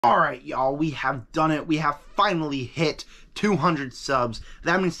Alright, y'all, we have done it. We have finally hit 200 subs.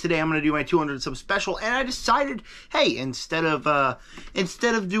 That means today I'm going to do my 200 sub special, and I decided, hey, instead of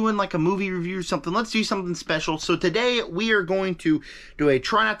doing like a movie review or something, let's do something special. So today we are going to do a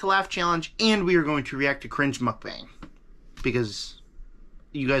try not to laugh challenge, and we are going to react to cringe mukbang because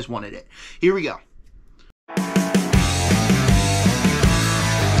you guys wanted it. Here we go.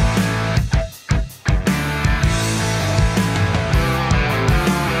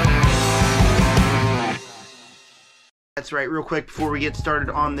 That's right, real quick before we get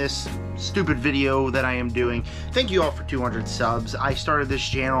started on this stupid video that I am doing, thank you all for 200 subs. I started this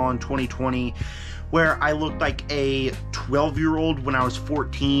channel in 2020 where I looked like a 12-year-old when I was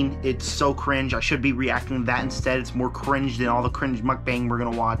 14. It's so cringe. I should be reacting to that instead. It's more cringe than all the cringe mukbang we're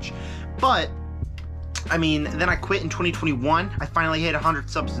gonna watch. But I mean, then I quit in 2021. I finally hit 100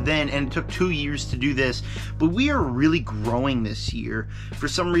 subs then, and it took 2 years to do this. But we are really growing this year. For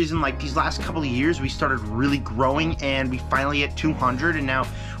some reason, like these last couple of years, we started really growing, and we finally hit 200, and now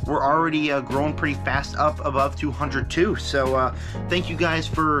we're already growing pretty fast up above 200 too. So thank you guys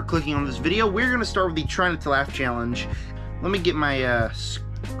for clicking on this video. We're gonna start with the Try Not to Laugh challenge. Let me get my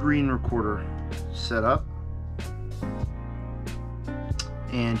screen recorder set up,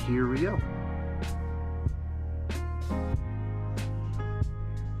 and here we go.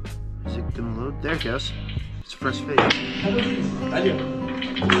 Is it gonna load? There it goes. It's the first video.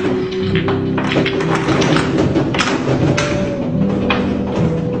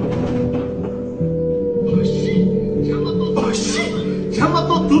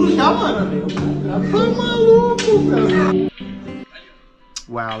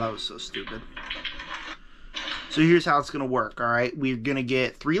 Wow, that was so stupid. So here's how it's gonna work, alright? We're gonna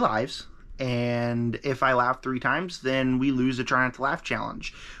get 3 lives. And if I laugh 3 times, then we lose the Try Not to Laugh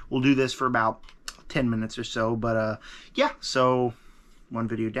challenge. We'll do this for about 10 minutes or so, but yeah, so 1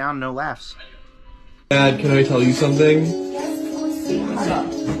 video down, no laughs. Dad, can I tell you something? What's up?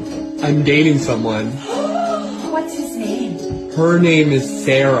 I'm dating someone. What's his name? Her name is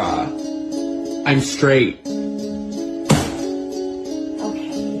Sarah. I'm straight. Okay.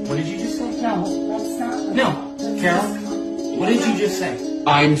 What did you just say? No, let's not. No, Carol, what did you just say?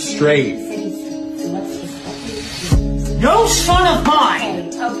 I'm straight. So let's just. No son of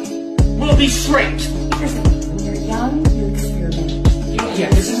mine Okay. will be straight. Listen, when you're young, you experiment. Yeah,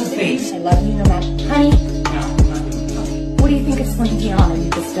 this is a phase. I love you no matter. Honey, No, I'm not doing it. what do you think of Celine Dion? Are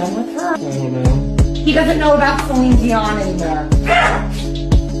you just done with her? I don't know. He doesn't know about Celine Dion anymore.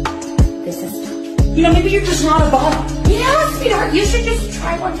 This is tough. You know, maybe you're just not a bottom. Yeah, sweetheart, you should just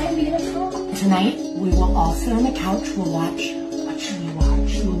try one time being a girl. Tonight, we will all sit on the couch. We'll watch. What should we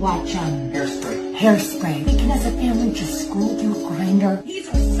watch? We'll watch, Hairspray. Hairspray. We can, as a family, just scroll through Grindr. He's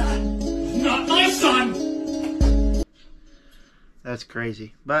our son. Not my son! That's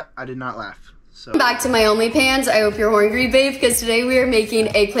crazy, but I did not laugh. So Back to my OnlyPans. I hope you're hungry, babe, because today we are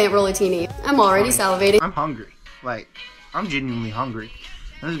making eggplant rollatini. I'm already salivating. I'm hungry. Like, I'm genuinely hungry.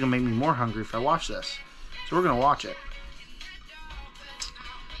 And this is gonna make me more hungry if I watch this. So we're gonna watch it.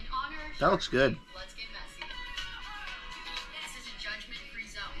 That looks good. Let's get messy. This is a judgment-free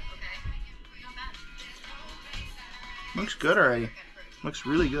zone, okay? Not bad. Looks good already. Looks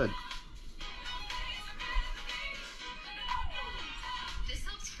really good. This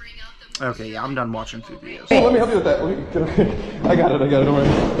helps bring out the Okay, yeah, I'm done watching food videos. Hey, let me help you with that. I got it, don't worry.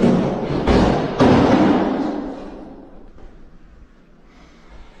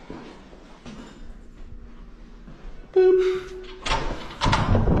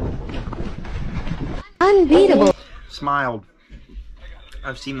 Unbeatable. Smiled.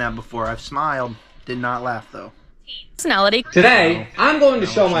 I've seen that before. I've smiled. Did not laugh though. Personality. Today, I'm going to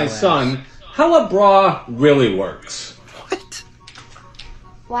show my son how a bra really works. What?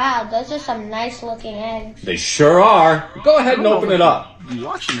 Wow, those are some nice looking eggs. They sure are. Go ahead and open it up. You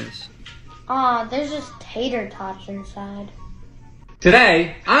watching this? Aw, there's just tater tots inside.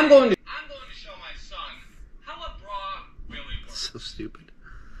 Today, I'm going to show my son how a bra really works. So stupid.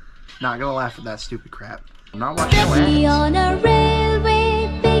 Not gonna laugh at that stupid crap. I'm not watching no ads. On a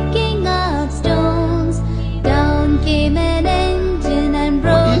railway picking up stones, down came an engine and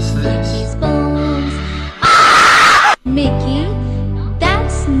broke Mickey's bones. Mickey,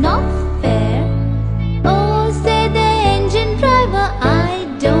 that's not fair. Oh, said the engine driver,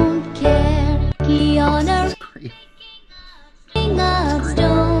 I don't care. Mickey on a picking up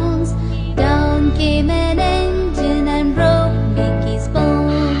stones, down came an engine and broke Mickey's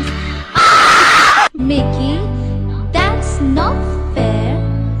bones. Mickey, that's not fair.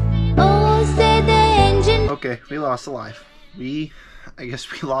 Oh, said the engine. Okay, we lost a life. I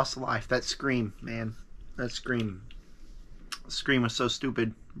guess we lost a life. That scream, man. That scream. The scream was so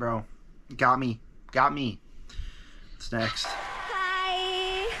stupid. Bro, got me. Got me. What's next?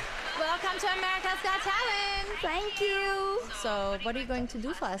 Hi! Welcome to America's Got Talent! Thank you. So, what are you going to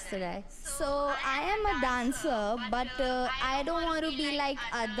do for us today? So I am a dancer, but I don't want to be like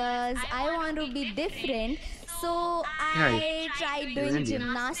others. I want to be different. So I tried doing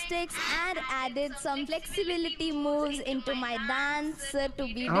gymnastics and added some flexibility moves into my dance to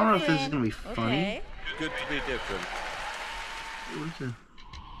be different. I don't know if this is gonna be funny. Okay. Good to be different. What is it?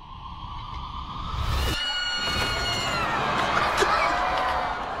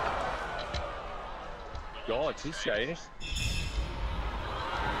 God, he's shiny.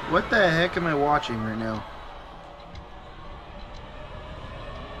 What the heck am I watching right now?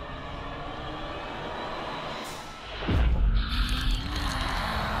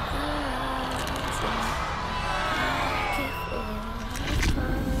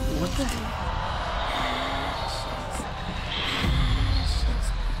 What the heck?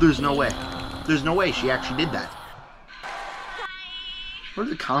 There's no way. There's no way she actually did that. What do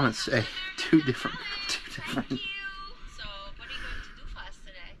the comments say? Two different. So, what are you going to do for us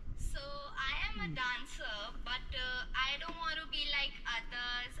today? So I am a dancer, but I don't want to be like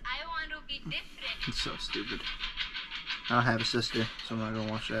others. I want to be different. It's so stupid. I don't have a sister, so I'm not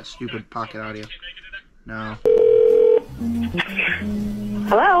gonna watch that stupid pocket audio. No.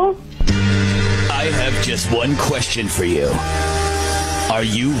 Hello? I have just one question for you. Are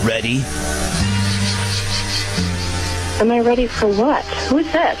you ready? Am I ready for what?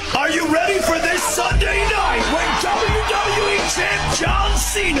 Who's this? Are you ready for this Sunday night when WWE Champ John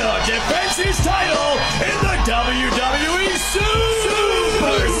Cena defends his title in the WWE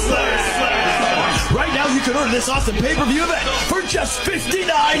Super Slam? Right now you can order this awesome pay-per-view event for just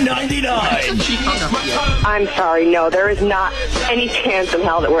 $59.99. I'm sorry, no, there is not any chance in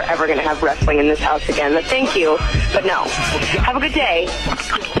hell that we're ever going to have wrestling in this house again. But thank you, but no. Have a good day.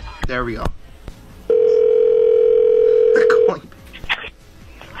 There we go.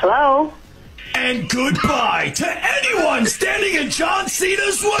 Hello? And goodbye to anyone standing in John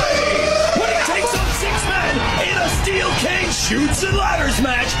Cena's way when he takes on 6 men in a steel cage shoots and ladders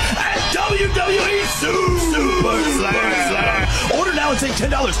match at WWE Super Slam. Order now and save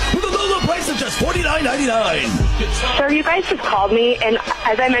 $10 with a low price of just $49.99. Sir, you guys just called me, and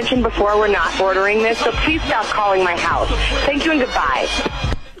as I mentioned before, we're not ordering this, so please stop calling my house. Thank you and goodbye.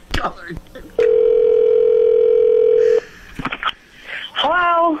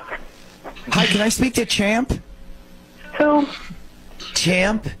 Hello? Hi, can I speak to Champ? Who?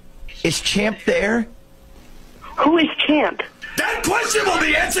 Champ? Is Champ there? Who is Champ? That question will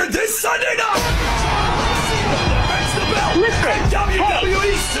be answered this Sunday night! Listen,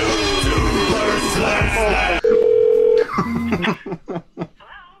 WWE Super Slam!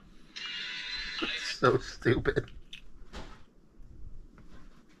 So stupid.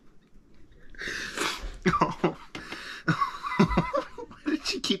 Why did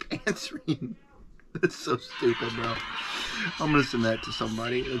she keep answering? That's so stupid, bro. I'm gonna send that to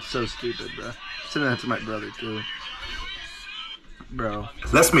somebody. It's so stupid, bro. Send that to my brother too. Bro.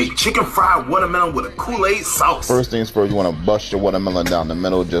 Let's make chicken fried watermelon with a Kool-Aid sauce. First things first, you want to bust your watermelon down the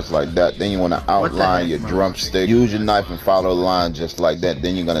middle just like that. Then you want to outline your drumstick. Use your knife and follow the line just like that.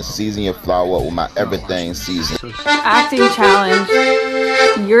 Then you're going to season your flour with my everything seasoned. Acting challenge.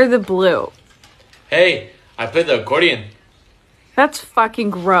 You're the blue. Hey, I played the accordion. That's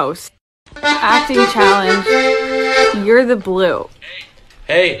fucking gross. Acting challenge. You're the blue.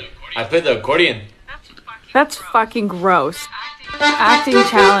 Hey, I played the accordion. That's fucking gross. Acting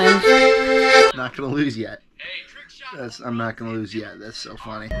challenge. Not gonna lose yet. I'm not gonna lose yet. That's so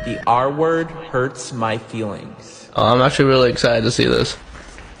funny. The R word hurts my feelings. I'm actually really excited to see this.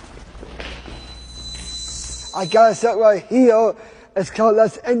 I got stuff right here. It's called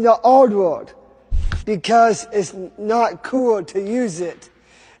 "Let's End the R Word" because it's not cool to use it.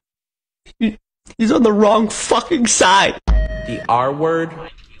 He's on the wrong fucking side. The R word.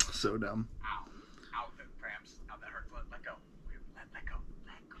 So dumb.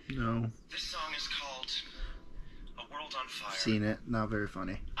 No. This song is called A World on Fire. Seen it. Not very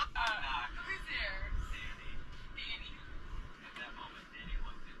funny.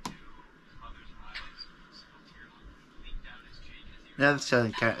 Yeah,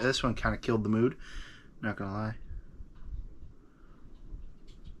 this one kind of killed the mood. Not gonna lie.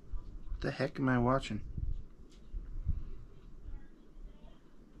 What the heck am I watching?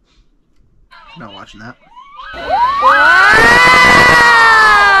 I'm not watching that.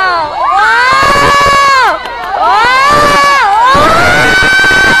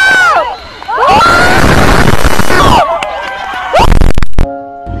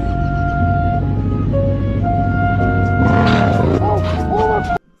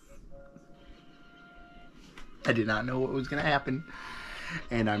 I did not know what was going to happen,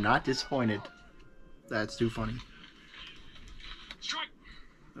 and I'm not disappointed. That's too funny.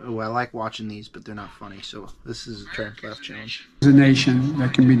 Oh, I like watching these, but they're not funny, so this is a turn left challenge. A nation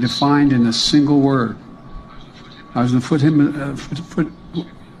that can be defined in a single word. I was going to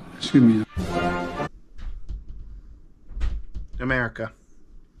excuse me. America.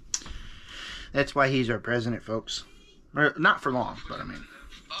 That's why he's our president, folks. Or, not for long, but I mean,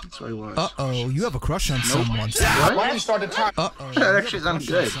 that's what he was. Uh-oh, you have a crush on someone. What? Why don't you start to talk? Uh-oh. That actually sounds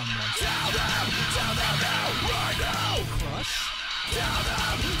good.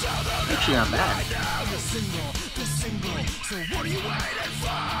 Actually not bad.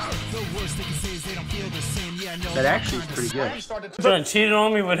 That actually is pretty good. You done cheated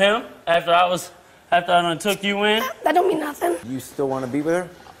on me with him after I done took you in? That don't mean nothing. You still want to be with her?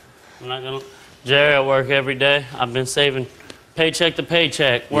 I'm not gonna. Jerry, I work every day. I've been saving paycheck to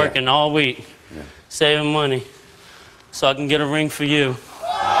paycheck, working all week, saving money, so I can get a ring for you.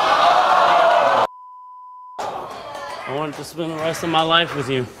 I wanted to spend the rest of my life with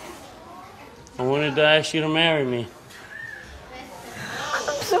you. I wanted to ask you to marry me.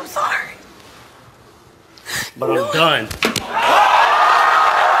 I'm so sorry. But I'm done.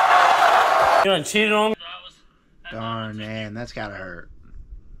 You done cheated on me? Darn, man, that's gotta hurt.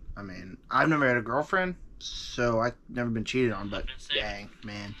 I mean, I've never had a girlfriend, so I've never been cheated on, but dang,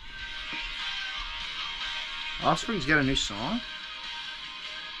 man. Offspring's got a new song?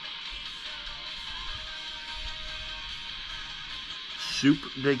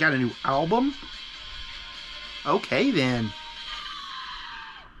 They got a new album? Okay, then.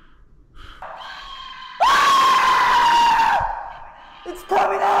 It's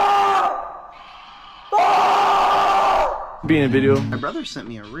coming out! Being a video. My brother sent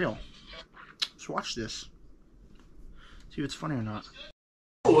me a reel. Let's watch this. See if it's funny or not.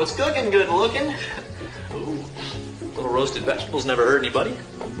 Ooh, what's cooking? Good looking. Ooh, little roasted vegetables never hurt anybody.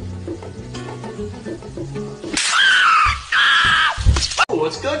 Ooh,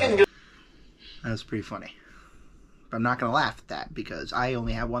 what's cooking? Good. That was pretty funny. But I'm not gonna laugh at that because I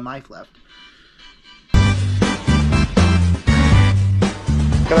only have one life left.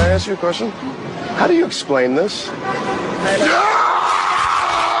 Can I ask you a question? How do you explain this?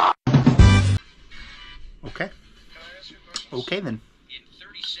 Okay. Okay then.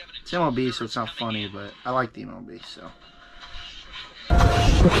 It's MLB, so it's not funny, but I like the MLB, so.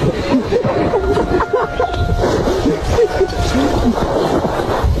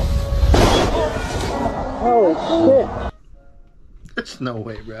 Holy shit. There's no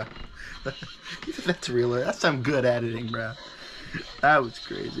way, bro. That's real. That's some good editing, bro. That was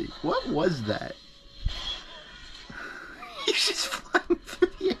crazy. What was that? He's just flying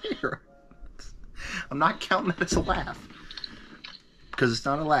through the air. I'm not counting that as a laugh. Because it's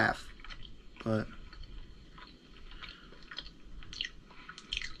not a laugh. But.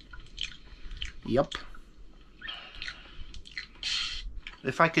 Yup.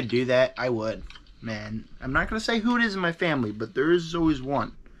 If I could do that, I would. Man, I'm not going to say who it is in my family, but there is always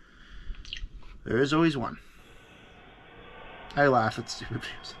one. There is always one. I laugh at stupid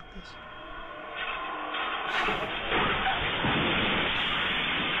videos like this.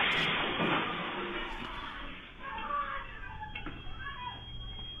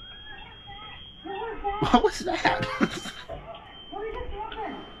 What was that?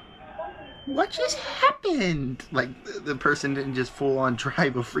 What just happened? Like, the person didn't just full on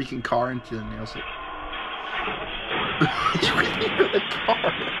drive a freaking car into the nail salon. You can hear the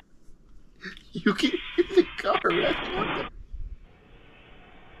car. You can hear the car revving up.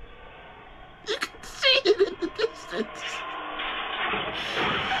 You can see it in the distance.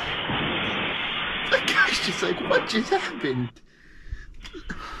 The guy's just like, what just happened?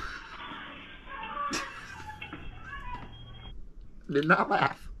 I did not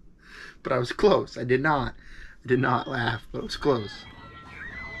laugh. But I was close. I did not laugh, but it was close.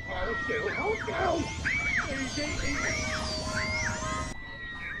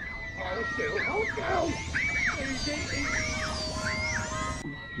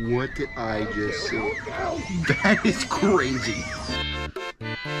 What did I just see? That is crazy.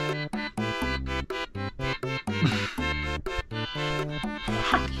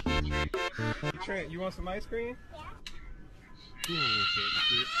 Trent, you want some ice cream?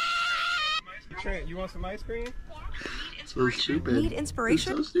 Trent, you want some ice cream? So stupid. Need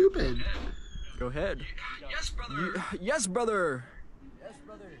inspiration? It's so stupid. Go ahead. Yes, brother. Yes, brother. Yes,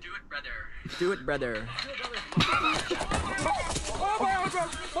 brother. Do it, brother. Do it, brother.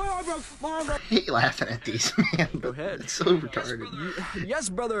 I hate laughing at these, man. Go ahead. It's so retarded. Yes,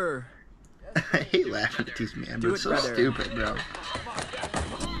 brother. I hate laughing at these, man, but it's so stupid, bro.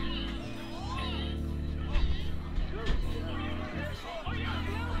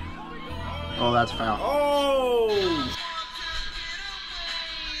 Oh, that's foul. Oh!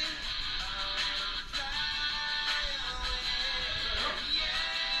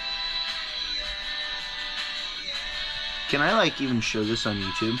 Can I like even show this on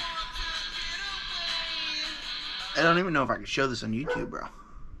YouTube? I don't even know if I can show this on YouTube, bro.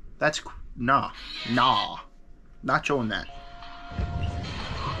 That's nah, not showing that.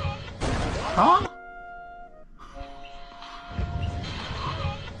 Huh?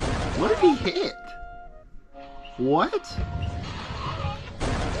 What did he hit? What?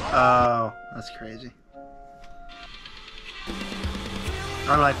 Oh, that's crazy.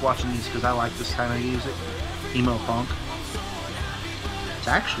 I like watching these because I like this kind of music. Emo punk. It's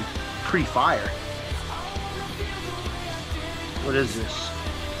actually pretty fire. What is this?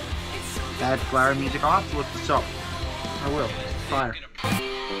 Bad flower music. I'll have to look this up. I will. It's fire.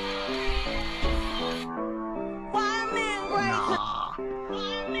 Nah.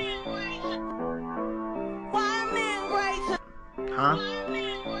 Huh?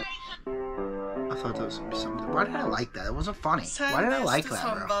 I thought that was gonna be something. Why did I like that? It wasn't funny. Why did I like that,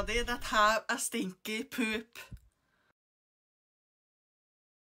 bro? Somebody that have a stinky poop.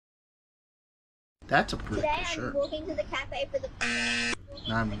 That's a poop Today for sure. I'm walking to the cafe for the.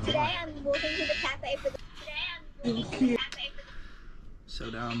 Nah, I mean, Today I'm walking to the cafe for the. Today I'm walking to the cafe for the.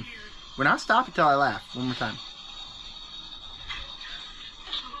 So dumb. We're not stopping till I laugh. One more time.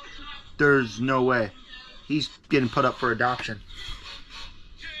 There's no way. He's getting put up for adoption.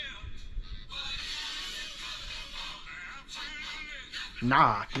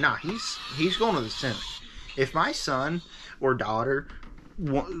 Nah, he's going to the center. If my son or daughter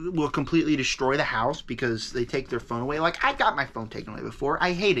will completely destroy the house because they take their phone away. Like, I got my phone taken away before.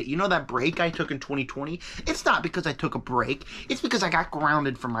 I hate it. You know that break I took in 2020? It's not because I took a break. It's because I got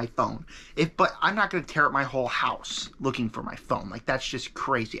grounded for my phone. But I'm not going to tear up my whole house looking for my phone. Like, that's just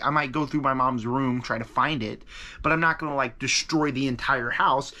crazy. I might go through my mom's room, try to find it, but I'm not going to, like, destroy the entire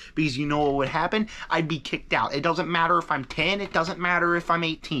house because you know what would happen? I'd be kicked out. It doesn't matter if I'm 10. It doesn't matter if I'm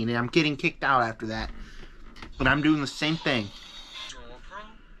 18. And I'm getting kicked out after that. But I'm doing the same thing.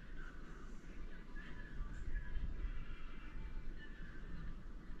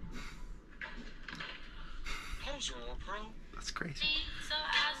 That's crazy.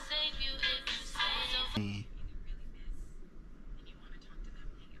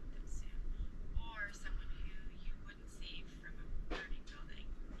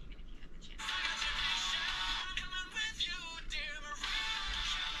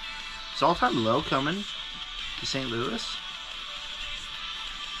 Is All Time Low coming to St. Louis?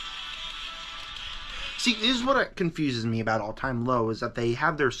 See, this is what confuses me about All Time Low, is that they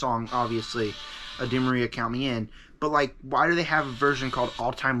have their song, obviously, Adi Maria Count Me In, but, like, why do they have a version called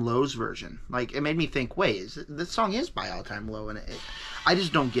All Time Low's version? Like, it made me think, wait, this song is by All Time Low, and I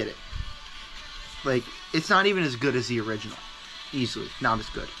just don't get it. Like, it's not even as good as the original. Easily. Not as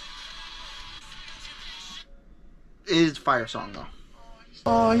good. It is a fire song, though.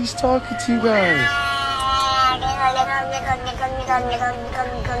 Oh, he's talking to you guys.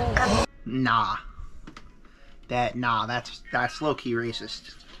 Nah. That's low-key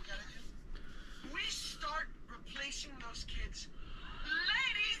racist. We start replacing those kids.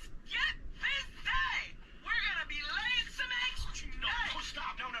 Ladies, get this day. We're gonna be laying some eggs tonight. No,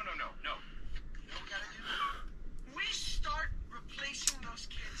 stop. No. You know what we gotta do? We start replacing those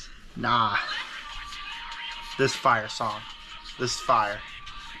kids. Nah. This fire song. This is fire.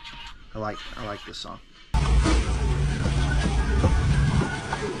 I like this song.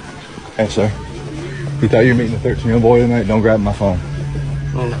 Hey, sir. You thought you were meeting a 13-year-old boy tonight? Don't grab my phone.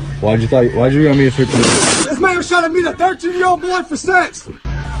 Oh. Why'd you gonna meet a 13-year-old? This man was trying to meet a 13-year-old boy for sex.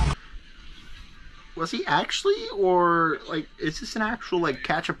 Was he actually, or like, is this an actual like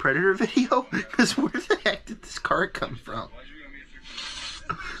Catch a Predator video? Because where the heck did this card come from?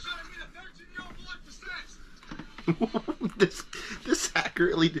 This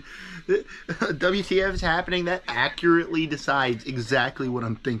accurately, WTF is happening. That accurately decides exactly what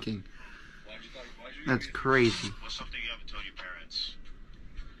I'm thinking. That's crazy. What's something you haven't told your parents?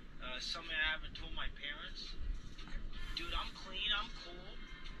 Something I haven't told my parents? Dude, I'm clean, I'm cool.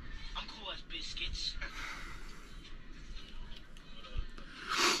 I'm cool as biscuits.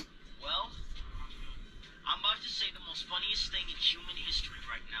 Well, I'm about to say the most funniest thing in human history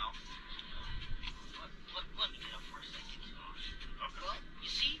right now. Let me get up for a second. Well, you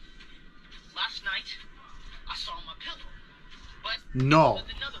see, last night, I saw my pillow. But no.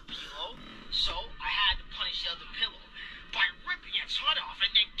 With another pillow, so I had to punish the other pillow by ripping its head off and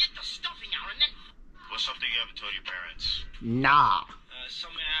then get the stuffing out and then... What's something you haven't told your parents? Nah.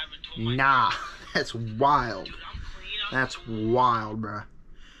 Something I haven't told my Nah. parents. That's wild. Dude, I'm clean, That's wild, bruh.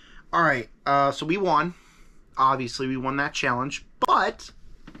 Alright, so we won. Obviously, we won that challenge. But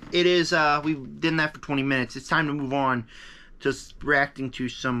it is, we've done that for 20 minutes. It's time to move on to reacting to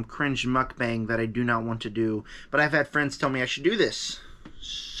some cringe mukbang that I do not want to do. But I've had friends tell me I should do this.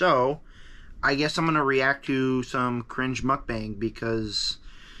 So, I guess I'm going to react to some cringe mukbang because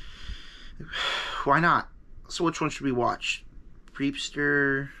why not? So which one should we watch?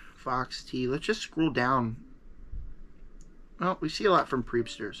 Preepster, Fox T. Let's just scroll down. Well, we see a lot from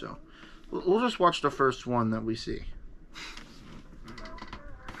Preepster, so we'll just watch the first one that we see.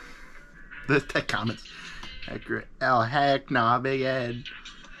 That comment's accurate. Oh, heck nah, big Ed.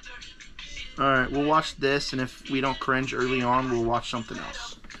 Alright, we'll watch this, and if we don't cringe early on, we'll watch something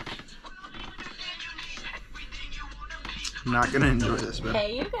else. I'm not gonna enjoy this, man.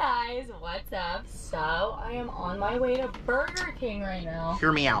 Hey you guys, what's up? So, I am on my way to Burger King right now.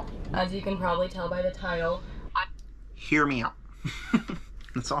 Hear me out. As you can probably tell by the title. Hear me out.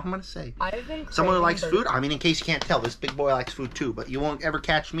 That's all I'm gonna say. I've been Someone who likes Burger food, I mean, in case you can't tell, this big boy likes food too, but you won't ever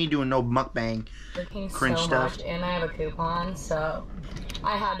catch me doing no mukbang King cringe so stuff. much, and I have a coupon, so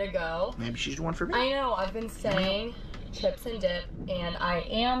I had to go. Maybe she's one for me. I know, I've been saying chips and dip, and I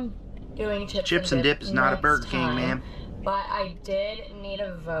am doing Chips and dip is not a Burger King, ma'am. But I did need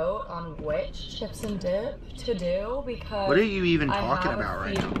a vote on which chips and dip to do because What are you even I talking have a about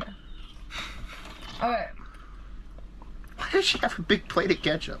right few. now? Okay, Why does she have a big plate of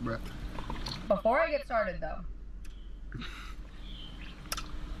ketchup, bro? before I get started though,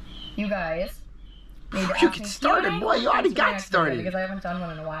 you guys need to You ask get me started, Q&A boy. You already questions got next started. video because I haven't done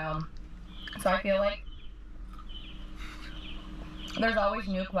one in a while. So I feel like there's always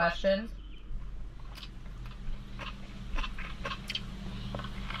new questions.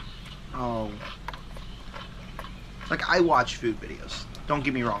 Oh. Like, I watch food videos. Don't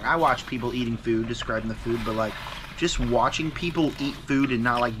get me wrong. I watch people eating food, describing the food, but, like, just watching people eat food and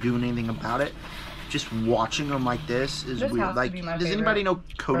not, like, doing anything about it, just watching them like this is This weird. has to Like, be my does anybody know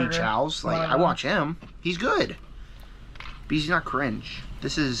Cody burger. Chow's? Like, I watch him. He's good. But he's not cringe.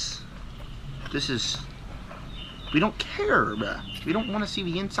 This is... We don't care, bruh. We don't want to see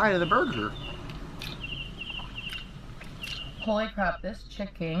the inside of the burger. Holy crap, this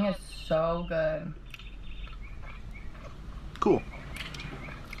chicken is so good. Cool.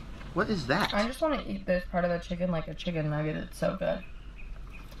 What is that? I just want to eat this part of the chicken like a chicken nugget. It's so good.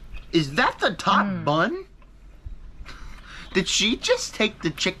 Is that the top bun? Did she just take the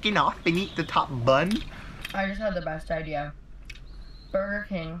chicken off and eat the top bun? I just had the best idea. Burger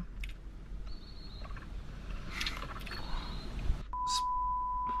King.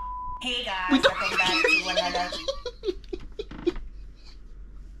 Hey guys, welcome back to another.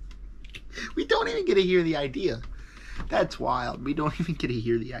 We don't even get to hear the idea. That's wild. We don't even get to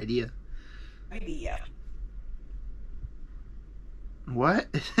hear the idea. Idea. What?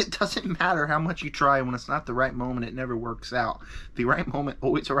 It doesn't matter how much you try. When it's not the right moment, it never works out. The right moment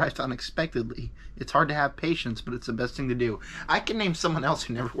always arrives unexpectedly. It's hard to have patience, but it's the best thing to do. I can name someone else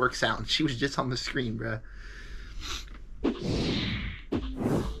who never works out, and she was just on the screen, bruh.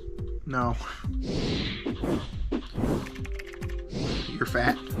 No. You're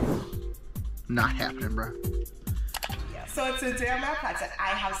fat. Not happening, bro. Yeah, so today on my project, I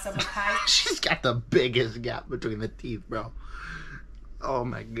have some pie. She's got the biggest gap between the teeth, bro. Oh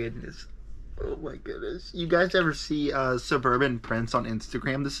my goodness. Oh my goodness. You guys ever see Suburban Prince on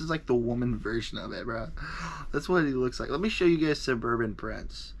Instagram? This is like the woman version of it, bro. That's what he looks like. Let me show you guys Suburban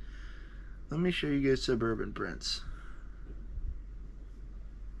Prince. Let me show you guys Suburban Prince.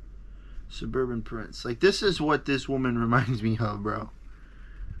 Suburban Prince. Like, this is what this woman reminds me of, bro.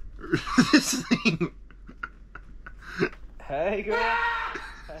 This thing. Hey, girl.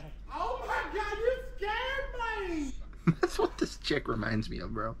 Hey. Oh my god, you scared me! That's what this chick reminds me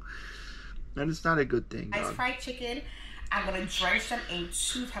of, bro. And it's not a good thing, Nice dog. fried chicken. I'm gonna drench them in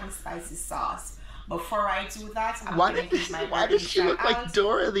 2 times spicy sauce. Before I do that, I'm Why gonna use my why does she look like out.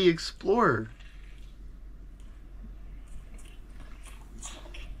 Dora the Explorer?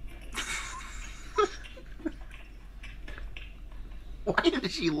 Why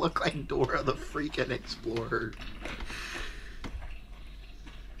does she look like Dora the freaking Explorer?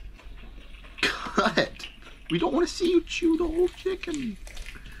 Cut! We don't want to see you chew the whole chicken.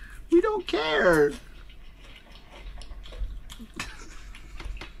 We don't care.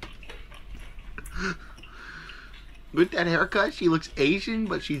 With that haircut, she looks Asian,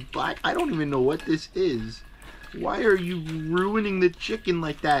 but she's black. I don't even know what this is. Why are you ruining the chicken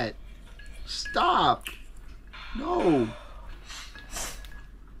like that? Stop. No.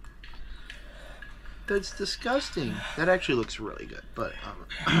 That's disgusting. That actually looks really good, but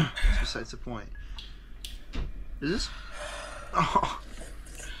that's besides the point. Is this? Oh.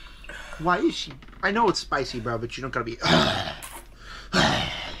 Why is she? I know it's spicy, bro, but you don't gotta be.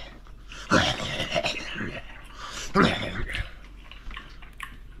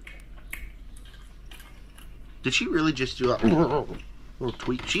 Did she really just do a little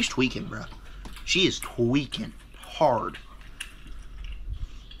tweak? She's tweaking, bro. She is tweaking hard.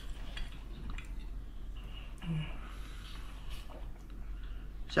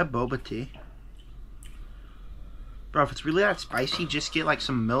 Is that boba tea? Bro, if it's really that spicy, just get like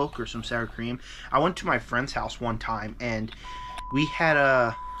some milk or some sour cream. I went to my friend's house one time and we had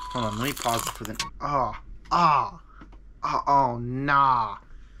a... Hold on, let me pause it for the... Oh, nah.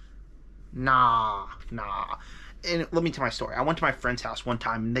 And let me tell my story. I went to my friend's house one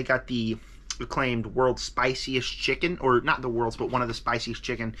time and they got the acclaimed world's spiciest chicken, or not the world's, but one of the spiciest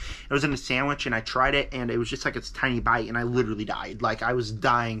chicken. It was in a sandwich and I tried it and it was just like a tiny bite and I literally died. Like I was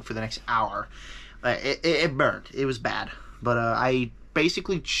dying for the next hour. It burned. It was bad. But I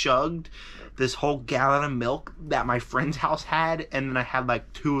basically chugged this whole gallon of milk that my friend's house had, and then I had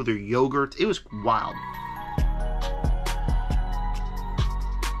like 2 of their yogurts. It was wild.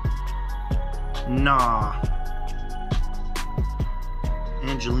 Nah.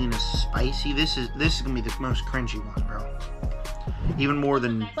 Angelina's spicy. This is gonna be the most cringy one, bro. Even more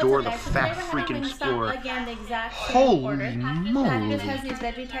than Dora the Fat Freaking Explorer. Holy moly!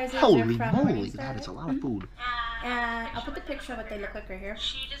 Holy moly! That is a lot of food. And I'll put the picture of what they look like right here.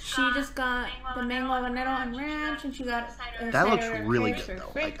 She just got the mango habanero and ranch, and she got a that looks really good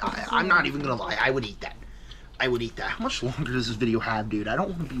though. Like I'm not even gonna lie, I would eat that. I would eat that. How much longer does this video have, dude? I don't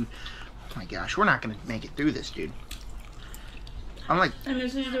want to be. Oh my gosh, we're not gonna make it through this, dude. I'm like. And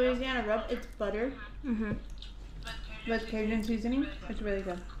this is Louisiana rub. It's butter. With Cajun seasoning. It's really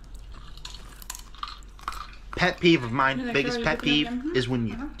good. Pet peeve of mine, biggest pet peeve, is when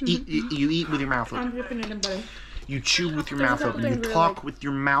you eat. You eat with your mouth open. I'm dipping it in butter. You chew with your mouth open. You talk with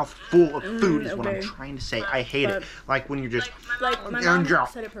your mouth full of food. Is what I'm trying to say. I hate it. Like when you're just. Like my mom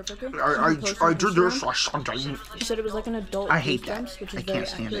said it perfectly. She said it was like an adult. I hate that. I can't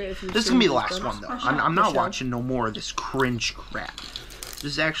stand it. This is gonna be the last one though. I'm not watching no more of this cringe crap.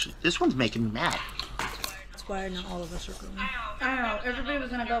 This one's making me mad. That's why not all of us are going. I don't know. Everybody was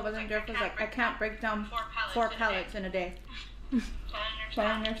gonna go, but then Jeff was like, I can't break down 4 pallets in a day. So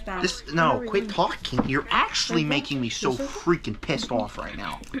I understand. No, quit talking. You're actually making me so freaking pissed off right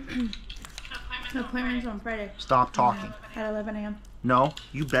now. The appointment's on Friday. Stop talking. At 11 a.m. No,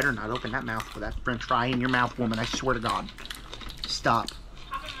 you better not open that mouth with that french fry in your mouth, woman. I swear to God. Stop.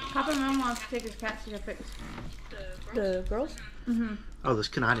 Papa Mom wants to take his cat to get fixed. The girls? Oh, this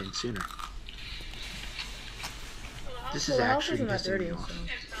could not end sooner. This is actually pissing me off.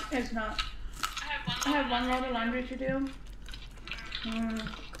 It's not. I have 1 load of laundry to do.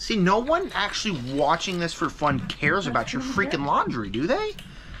 See, no one actually watching this for fun cares about your freaking laundry, do they?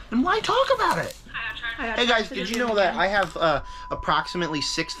 Then why talk about it? Hey guys, did you know that I have approximately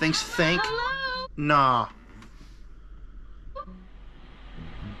 6 things to thank? Nah.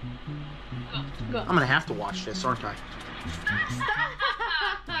 I'm gonna have to watch this, aren't I?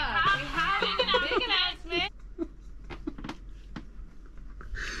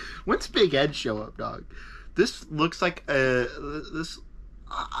 When's Big Ed show up, dog? This looks like I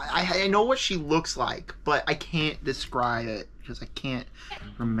know what she looks like, but I can't describe it because I can't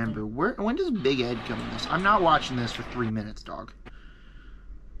remember. When does Big Ed come in this? I'm not watching this for 3 minutes, dog.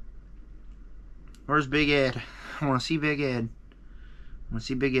 Where's Big Ed? I want to see Big Ed. I want to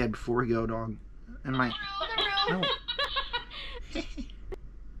see Big Ed before we go, dog. And my no.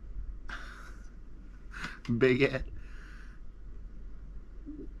 Big Ed.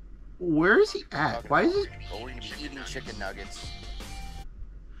 Where is he at? Why is he? Or we're gonna be eating chicken nuggets.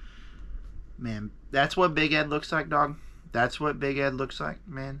 Man, that's what Big Ed looks like, dog. That's what Big Ed looks like,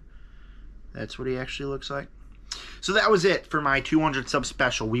 man. That's what he actually looks like. So that was it for my 200 sub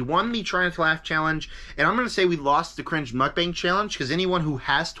special. We won the Try Not to Laugh challenge, and I'm going to say we lost the Cringe Mukbang challenge, because anyone who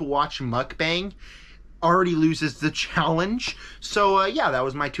has to watch Mukbang already loses the challenge. So yeah, that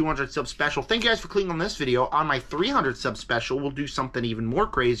was my 200 sub special. Thank you guys for clicking on this video. On my 300 sub special, we'll do something even more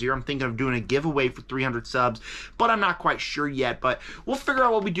crazier. I'm thinking of doing a giveaway for 300 subs, but I'm not quite sure yet. But we'll figure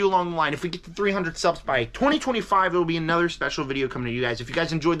out what we do along the line. If we get to 300 subs by 2025, there will be another special video coming to you guys. If you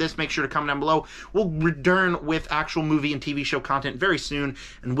guys enjoyed this, make sure to comment down below. We'll return with actual movie and TV show content very soon.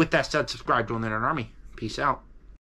 And with that said, subscribe to Unlimited Army. Peace out.